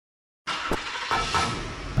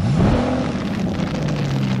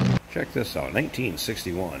Check this out,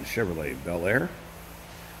 1961 Chevrolet Bel Air,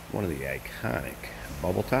 one of the iconic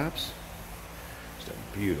bubble tops. Just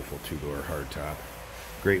a beautiful two-door hardtop.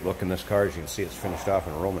 Great look in this car. As you can see, it's finished off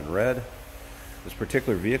in Roman red. This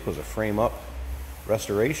particular vehicle is a frame-up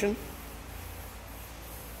restoration.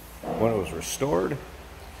 When it was restored,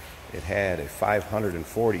 it had a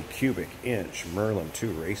 540 cubic inch Merlin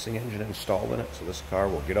 2 racing engine installed in it, so this car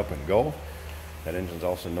will get up and go. That engine is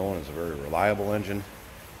also known as a very reliable engine.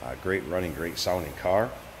 Great running, great sounding car.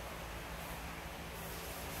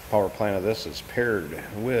 Power plant of this is paired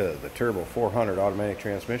with the Turbo 400 automatic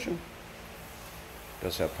transmission. It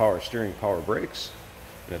does have power steering, power brakes,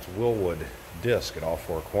 and it's Willwood disc at all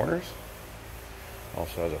four corners.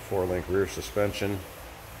 Also has a 4-link rear suspension.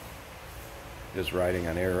 It is riding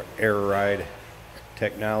on Air Ride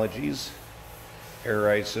Technologies Air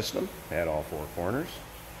Ride system at all four corners.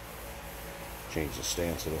 Change the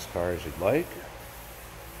stance of this car as you'd like.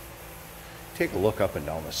 Take a look up and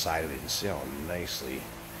down the side of it and see how nicely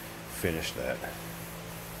finished that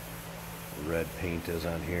red paint is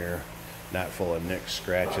on here. Not full of nicks,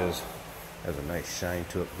 scratches. Has a nice shine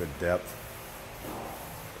to it, good depth. If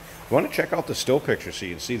you want to check out the still pictures so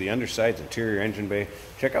you can see the undersides, interior, engine bay,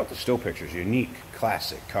 check out the still pictures,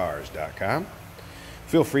 uniqueclassiccars.com.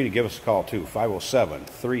 Feel free to give us a call too,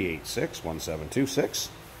 507-386-1726.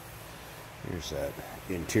 Here's that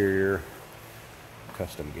interior,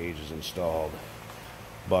 custom gauges installed,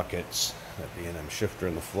 buckets, that B&M shifter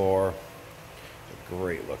in the floor. It's a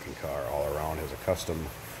great looking car all around. Has a custom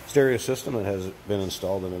stereo system that has been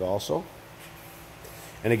installed in it also.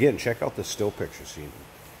 And again, check out the still pictures so you can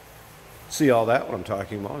see all that, what I'm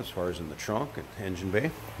talking about as far as in the trunk and engine bay.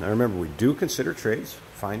 Now remember, we do consider trades.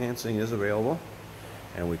 Financing is available,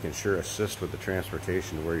 and we can sure assist with the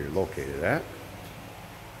transportation to where you're located at.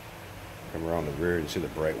 Come around the rear and see the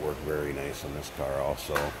bright work, very nice on this car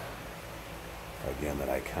also. Again, that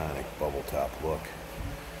iconic bubble top look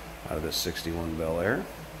out of this 61 Bel Air.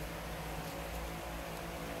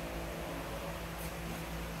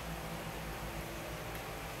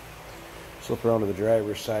 Slip around to the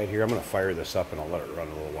driver's side here. I'm going to fire this up and I'll let it run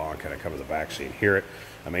a little while and kind of cover the back so you can hear it.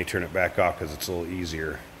 I may turn it back off because it's a little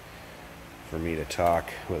easier for me to talk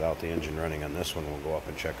without the engine running on this one. We'll go up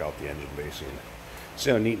and check out the engine bay so you can see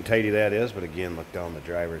how neat and tidy that is. But again, look down the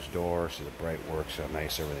driver's door, see the bright work, see how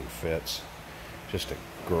nice everything fits. Just a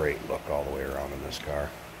great look all the way around in this car.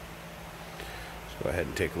 Let's go ahead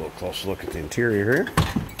and take a little closer look at the interior here.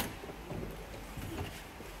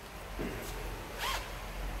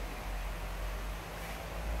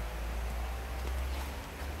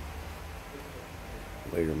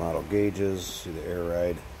 Later model gauges, see the air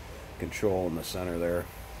ride control in the center there.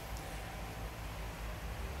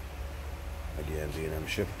 Again, B&M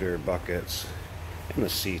shifter, buckets, and the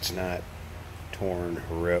seat's not torn,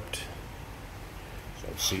 ripped. So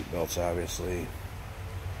seat belts, obviously.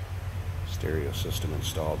 Stereo system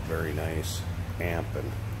installed, very nice. Amp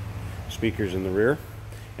and speakers in the rear.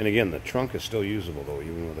 And again, the trunk is still usable though,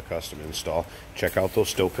 even with a custom install. Check out those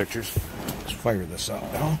still pictures. Let's fire this up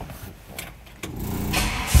now.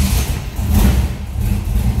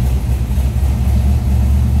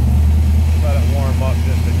 Let it warm up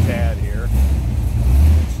just a tad here.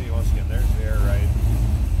 You can see once again, there's the air ride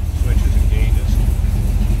switches and gauges.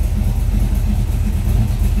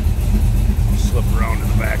 Slip around to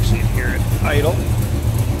the back so you can hear it idle.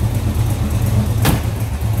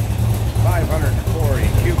 540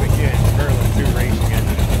 cubic inch Merlin 2 racing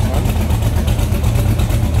engine in this one.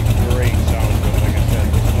 Great sound to it. Like I said,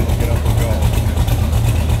 this one will get up and go. I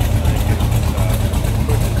think it's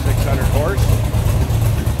pushing 600 horse.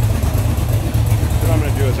 What I'm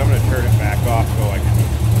going to do is I'm going to turn it back off so I can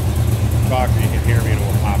talk so you can hear me, and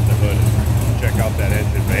we'll pop the hood and check out that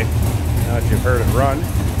engine bay. Now that you've heard it run,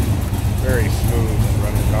 very smooth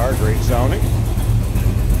running car, great sounding.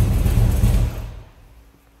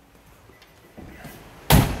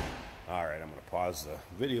 Alright, I'm going to pause the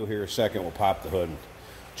video here a second. We'll pop the hood and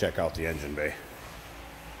check out the engine bay.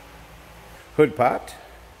 Hood popped.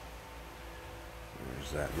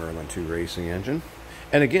 There's that Merlin 2 racing engine.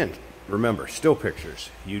 And again, remember, still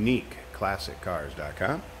pictures,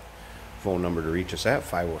 uniqueclassiccars.com. Phone number to reach us at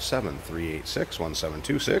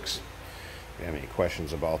 507-386-1726. If you have any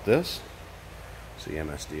questions about this, see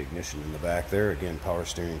MSD ignition in the back there. Again, power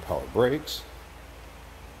steering, power brakes.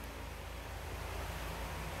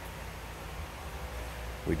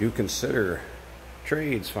 We do consider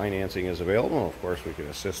trades. Financing is available. Of course, we can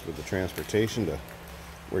assist with the transportation to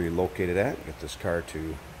where you're located at. Get this car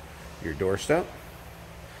to your doorstep.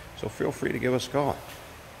 So feel free to give us a call.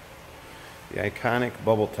 The iconic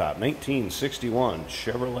bubble top 1961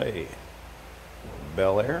 Chevrolet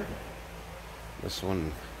Bel Air. This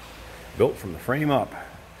one built from the frame up.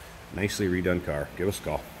 Nicely redone car. Give us a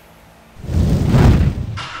call.